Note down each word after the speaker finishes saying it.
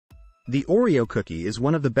The Oreo cookie is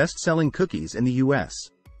one of the best-selling cookies in the US.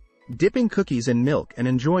 Dipping cookies in milk and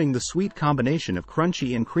enjoying the sweet combination of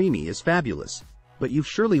crunchy and creamy is fabulous, but you've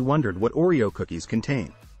surely wondered what Oreo cookies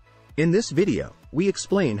contain. In this video, we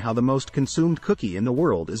explain how the most consumed cookie in the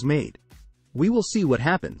world is made. We will see what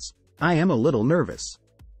happens. I am a little nervous.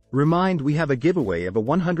 We have a giveaway of a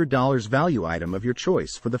 $100 value item of your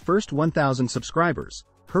choice for the first 1,000 subscribers.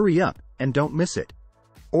 Hurry up, and don't miss it.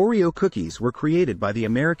 Oreo cookies were created by the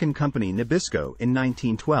American company Nabisco in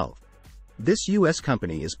 1912. This U.S.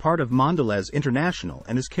 company is part of Mondelez International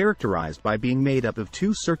and is characterized by being made up of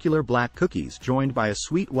two circular black cookies joined by a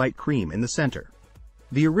sweet white cream in the center.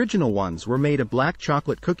 The original ones were made of black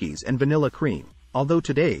chocolate cookies and vanilla cream, although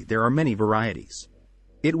today there are many varieties.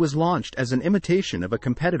 It was launched as an imitation of a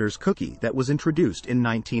competitor's cookie that was introduced in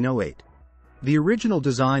 1908. The original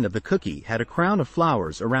design of the cookie had a crown of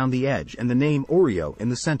flowers around the edge and the name Oreo in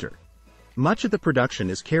the center. Much of the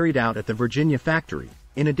production is carried out at the Virginia factory,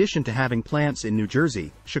 in addition to having plants in New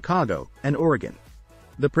Jersey, Chicago, and Oregon.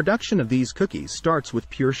 The production of these cookies starts with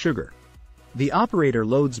pure sugar. The operator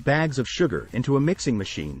loads bags of sugar into a mixing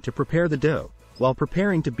machine to prepare the dough, while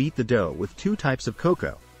preparing to beat the dough with two types of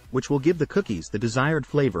cocoa, which will give the cookies the desired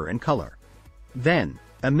flavor and color. Then,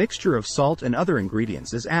 a mixture of salt and other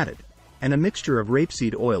ingredients is added, and a mixture of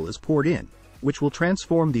rapeseed oil is poured in, which will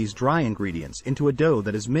transform these dry ingredients into a dough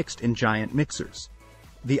that is mixed in giant mixers.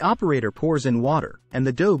 The operator pours in water, and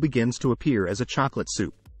the dough begins to appear as a chocolate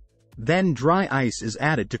soup. Then dry ice is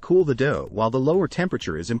added to cool the dough, while the lower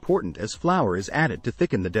temperature is important as flour is added to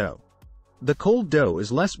thicken the dough. The cold dough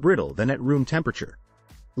is less brittle than at room temperature.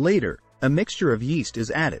 Later, a mixture of yeast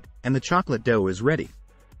is added, and the chocolate dough is ready.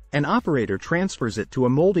 An operator transfers it to a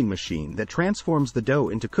molding machine that transforms the dough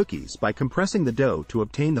into cookies by compressing the dough to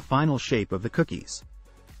obtain the final shape of the cookies.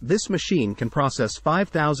 This machine can process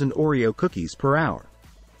 5,000 Oreo cookies per hour.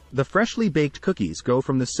 The freshly baked cookies go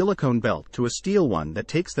from the silicone belt to a steel one that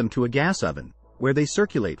takes them to a gas oven, where they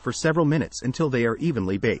circulate for several minutes until they are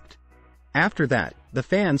evenly baked. After that, the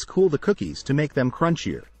fans cool the cookies to make them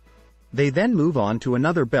crunchier. They then move on to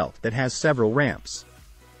another belt that has several ramps.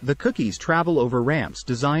 The cookies travel over ramps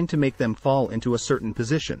designed to make them fall into a certain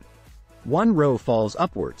position. One row falls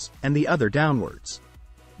upwards, and the other downwards.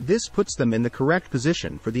 This puts them in the correct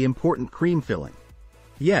position for the important cream filling.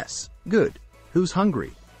 Yes, good. Who's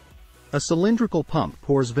hungry? A cylindrical pump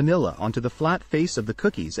pours vanilla onto the flat face of the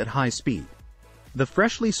cookies at high speed. The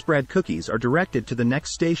freshly spread cookies are directed to the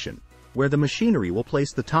next station, where the machinery will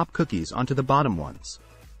place the top cookies onto the bottom ones.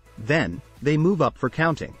 Then, they move up for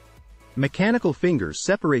counting. Mechanical fingers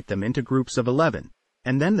separate them into groups of 11,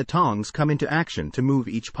 and then the tongs come into action to move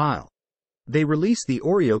each pile. They release the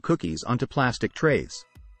Oreo cookies onto plastic trays.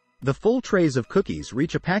 The full trays of cookies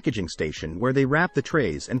reach a packaging station where they wrap the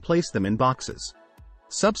trays and place them in boxes.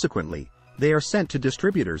 Subsequently, they are sent to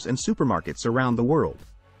distributors and supermarkets around the world.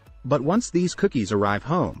 But once these cookies arrive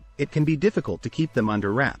home, it can be difficult to keep them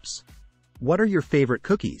under wraps. What are your favorite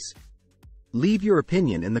cookies? Leave your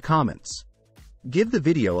opinion in the comments. Give the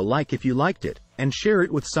video a like if you liked it, and share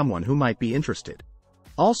it with someone who might be interested.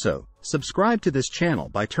 Also, subscribe to this channel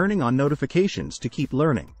by turning on notifications to keep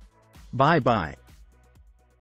learning. Bye-bye.